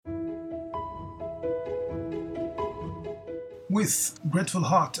With grateful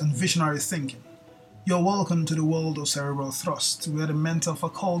heart and visionary thinking, you're welcome to the world of cerebral thrust, where the mental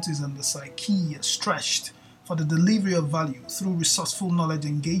faculties and the psyche are stretched for the delivery of value through resourceful knowledge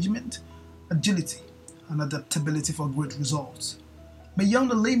engagement, agility, and adaptability for great results.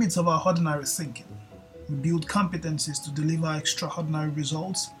 Beyond the limits of our ordinary thinking, we build competencies to deliver extraordinary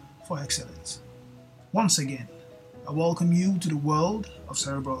results for excellence. Once again, I welcome you to the world of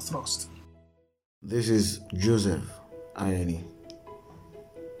cerebral thrust. This is Joseph Ayeni.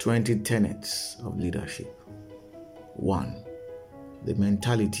 20 tenets of leadership. 1. The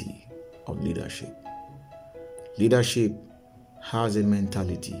mentality of leadership. Leadership has a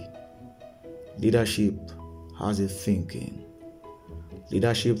mentality. Leadership has a thinking.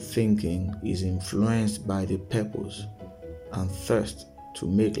 Leadership thinking is influenced by the purpose and thirst to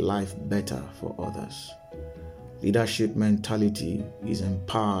make life better for others. Leadership mentality is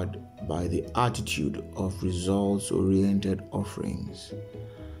empowered by the attitude of results-oriented offerings.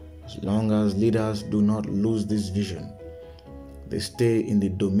 As long as leaders do not lose this vision, they stay in the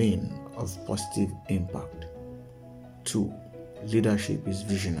domain of positive impact. 2. Leadership is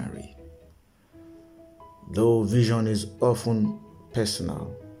visionary. Though vision is often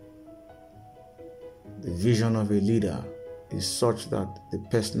personal, the vision of a leader is such that the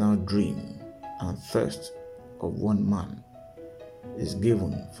personal dream and thirst of one man is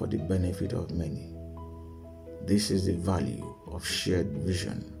given for the benefit of many. This is the value of shared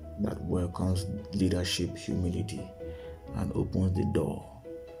vision that welcomes leadership humility and opens the door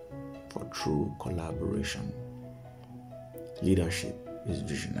for true collaboration. Leadership is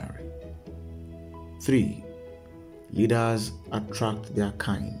visionary. 3. Leaders attract their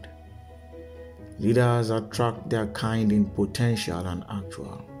kind. Leaders attract their kind in potential and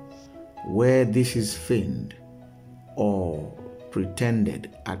actual. Where this is feigned or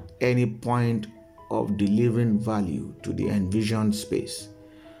pretended at any point of delivering value to the envisioned space,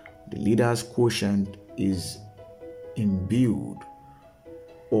 the leader's quotient is imbued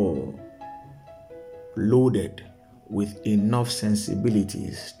or loaded with enough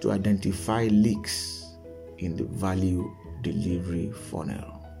sensibilities to identify leaks in the value delivery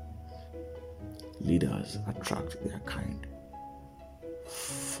funnel. Leaders attract their kind.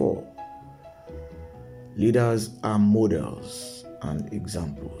 4. Leaders are models and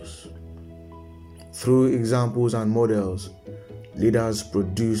examples. Through examples and models, leaders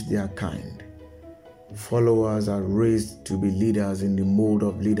produce their kind. Followers are raised to be leaders in the mold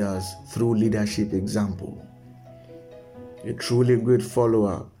of leaders through leadership example. A truly great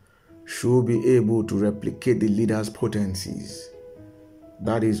follower should be able to replicate the leader's potencies.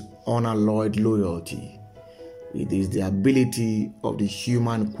 That is unalloyed loyalty. It is the ability of the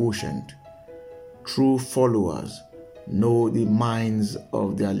human quotient. True followers know the minds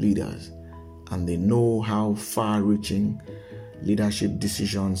of their leaders, and they know how far-reaching leadership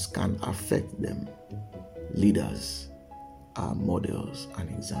decisions can affect them. Leaders are models and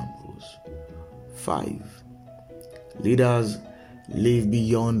examples. 5. Leaders live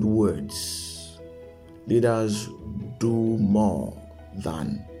beyond words. Leaders do more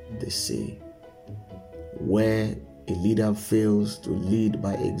than they say. Where a leader fails to lead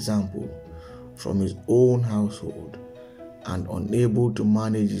by example from his own household and unable to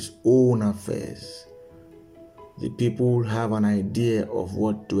manage his own affairs, the people have an idea of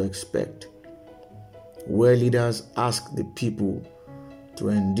what to expect. Where leaders ask the people to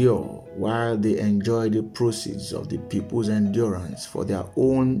endure while they enjoy the proceeds of the people's endurance for their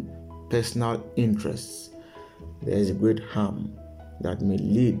own personal interests, there is a great harm that may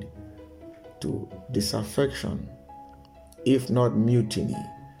lead to disaffection, if not mutiny,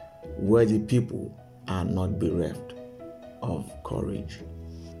 where the people are not bereft of courage.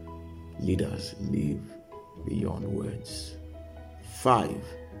 Leaders live beyond words. 5.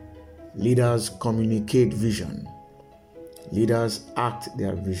 Leaders communicate vision. Leaders act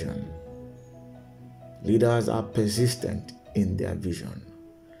their vision. Leaders are persistent in their vision.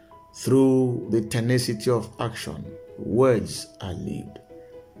 Through the tenacity of action, words are lived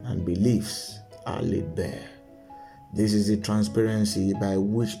and beliefs are laid bare. This is the transparency by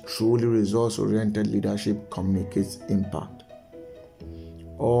which truly results-oriented leadership communicates impact.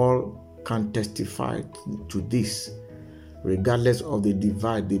 All can testify to this, regardless of the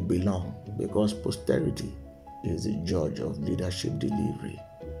divide they belong, because posterity is the judge of leadership delivery.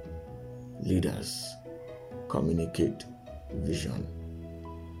 Leaders communicate vision.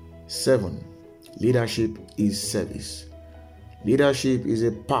 7. Leadership is service. Leadership is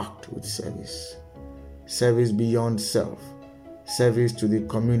a pact with service. Service beyond self. Service to the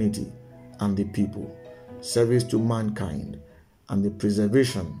community and the people. Service to mankind and the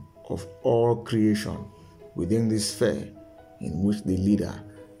preservation of all creation within the sphere in which the leader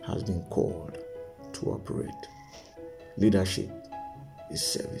has been called to operate. Leadership is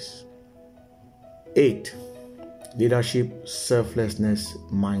service. 8. Leadership selflessness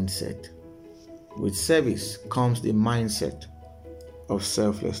mindset. With service comes the mindset of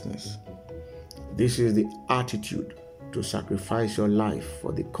selflessness. This is the attitude to sacrifice your life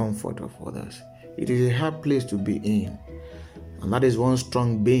for the comfort of others. It is a hard place to be in, and that is one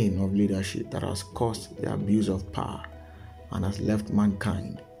strong bane of leadership that has caused the abuse of power and has left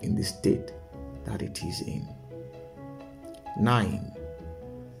mankind in the state that it is in. 9.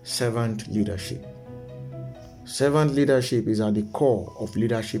 Servant leadership. Servant leadership is at the core of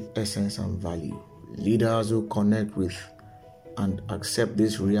leadership essence and value. Leaders who connect with and accept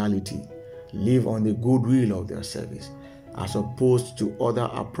this reality live on the goodwill of their service, as opposed to other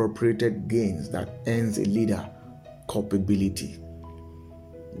appropriated gains that earns a leader culpability.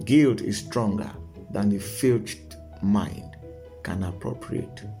 Guilt is stronger than the filched mind can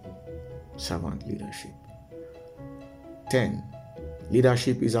appropriate. Servant leadership. 10.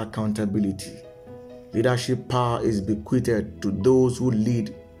 Leadership is accountability. Leadership power is bequeathed to those who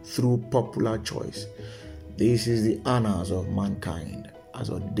lead through popular choice. This is the honors of mankind as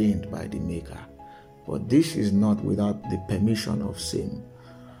ordained by the Maker. But this is not without the permission of same,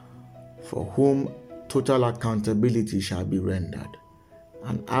 for whom total accountability shall be rendered.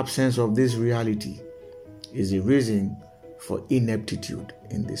 An absence of this reality is a reason for ineptitude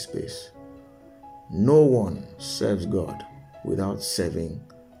in this space. No one serves God without serving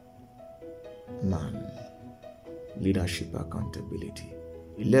man. Leadership accountability.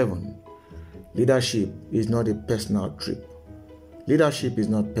 11. Leadership is not a personal trip. Leadership is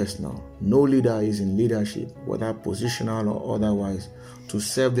not personal. No leader is in leadership, whether positional or otherwise, to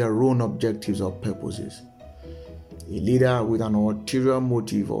serve their own objectives or purposes. A leader with an ulterior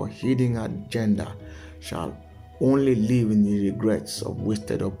motive or hidden agenda shall only live in the regrets of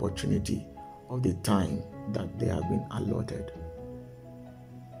wasted opportunity of the time that they have been allotted.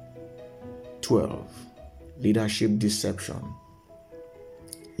 12. Leadership deception.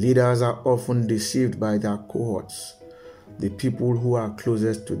 Leaders are often deceived by their cohorts, the people who are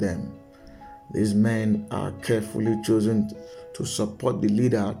closest to them. These men are carefully chosen to support the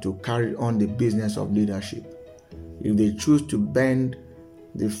leader to carry on the business of leadership. If they choose to bend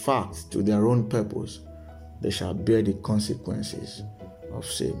the facts to their own purpose, they shall bear the consequences of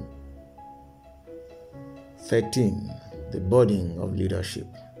same. 13. The burden of leadership.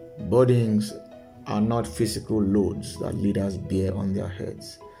 Burdens are not physical loads that leaders bear on their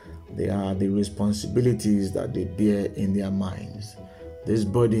heads. They are the responsibilities that they bear in their minds. These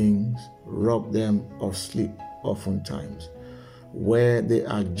burdens rob them of sleep oftentimes. Where they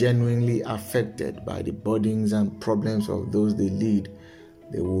are genuinely affected by the burdens and problems of those they lead,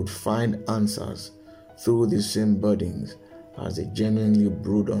 they would find answers through the same burdens as they genuinely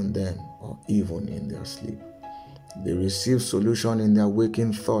brood on them or even in their sleep. They receive solution in their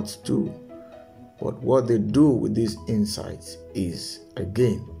waking thoughts too. But what they do with these insights is,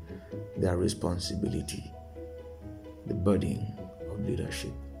 again, their responsibility. The burden of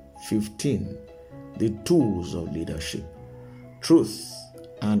leadership. 15. The tools of leadership. Truth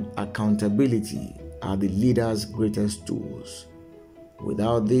and accountability are the leader's greatest tools.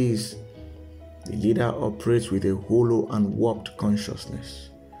 Without these, the leader operates with a hollow and warped consciousness.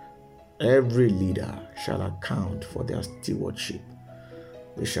 Every leader shall account for their stewardship.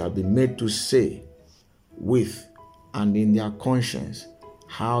 They shall be made to say, with and in their conscience,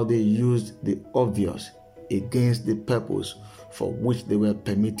 how they used the obvious against the purpose for which they were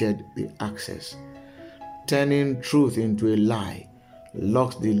permitted the access. Turning truth into a lie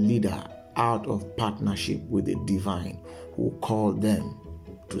locks the leader out of partnership with the divine who called them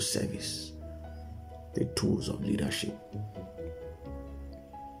to service. The tools of leadership.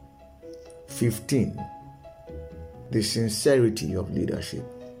 15. The sincerity of leadership.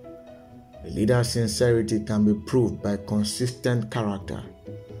 A leader's sincerity can be proved by consistent character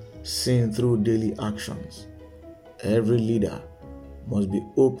seen through daily actions. Every leader must be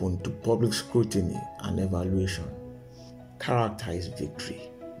open to public scrutiny and evaluation. Character is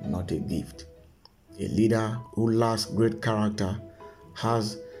victory, not a gift. A leader who lacks great character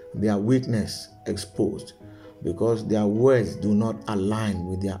has their weakness exposed because their words do not align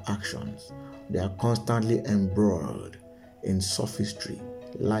with their actions. They are constantly embroiled in sophistry,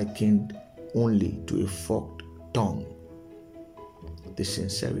 likened only to a forked tongue. The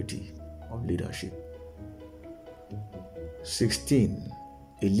sincerity of leadership. 16.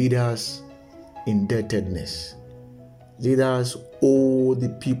 A leader's indebtedness. Leaders owe the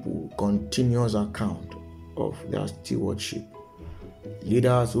people continuous account of their stewardship.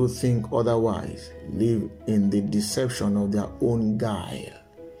 Leaders who think otherwise live in the deception of their own guile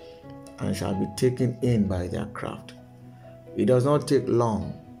and shall be taken in by their craft. It does not take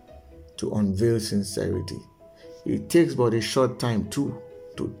long to unveil sincerity. It takes but a short time too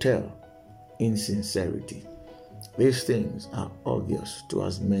to tell insincerity. These things are obvious to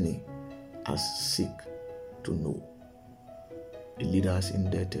as many as seek to know. A leader's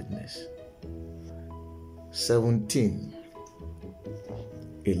indebtedness. 17.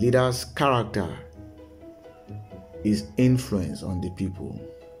 A leader's character is influence on the people.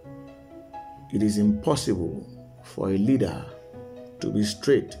 It is impossible for a leader to be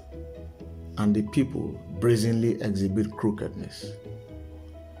straight and the people brazenly exhibit crookedness.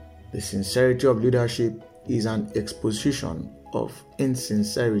 The sincerity of leadership is an exposition of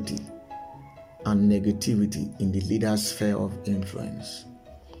insincerity and negativity in the leader's sphere of influence.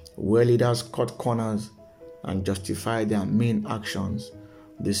 Where leaders cut corners and justify their main actions,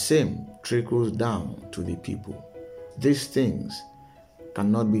 the same trickles down to the people. These things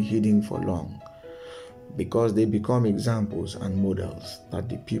cannot be hidden for long because they become examples and models that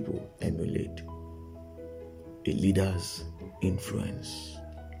the people emulate. A leader's influence.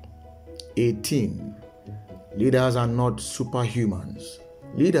 18. Leaders are not superhumans.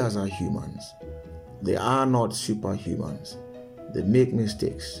 Leaders are humans. They are not superhumans. They make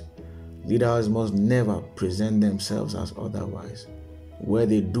mistakes. Leaders must never present themselves as otherwise. Where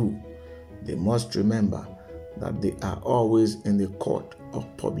they do, they must remember that they are always in the court of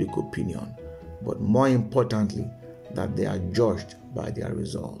public opinion, but more importantly, that they are judged by their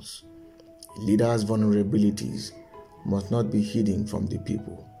results. Leaders' vulnerabilities must not be hidden from the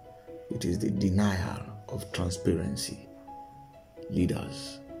people. It is the denial of transparency.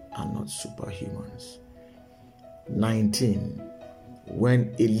 Leaders are not superhumans. 19.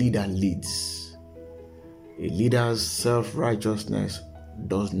 When a leader leads, a leader's self-righteousness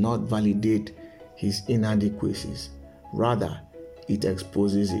does not validate his inadequacies. Rather, it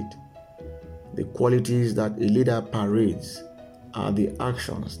exposes it. The qualities that a leader parades are the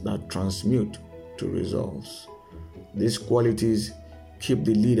actions that transmute to results. These qualities keep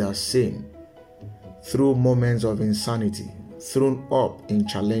the leader sane through moments of insanity, thrown up in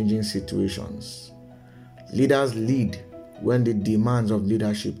challenging situations. Leaders lead when the demands of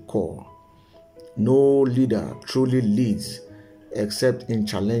leadership call. No leader truly leads except in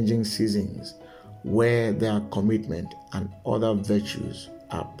challenging seasons where their commitment and other virtues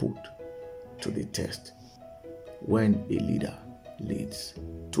are put to the test. When a leader leads.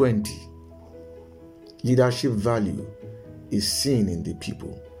 20. Leadership value is seen in the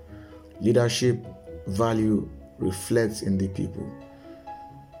people. Leadership value reflects in the people.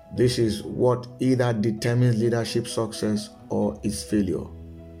 This is what either determines leadership success or its failure.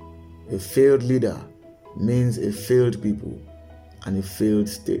 A failed leader means a failed people and a failed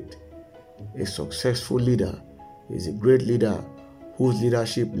state. A successful leader is a great leader whose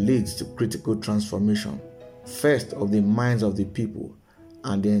leadership leads to critical transformation, first of the minds of the people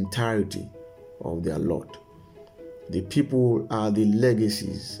and the entirety of their lot. The people are the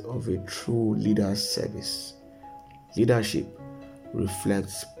legacies of a true leader's service. Leadership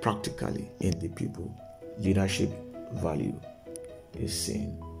reflects practically in the people. Leadership value is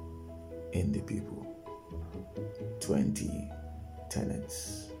seen in the people. 20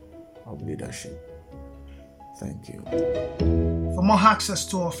 tenets of leadership. Thank you. For more access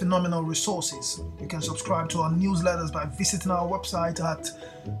to our phenomenal resources, you can subscribe to our newsletters by visiting our website at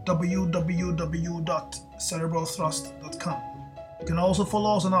www.cerebralthrust.com. You can also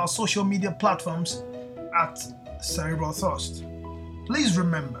follow us on our social media platforms at Cerebral Thrust. Please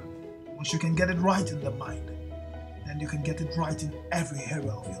remember, once you can get it right in the mind, then you can get it right in every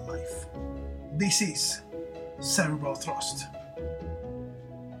area of your life. This is Cerebral Thrust.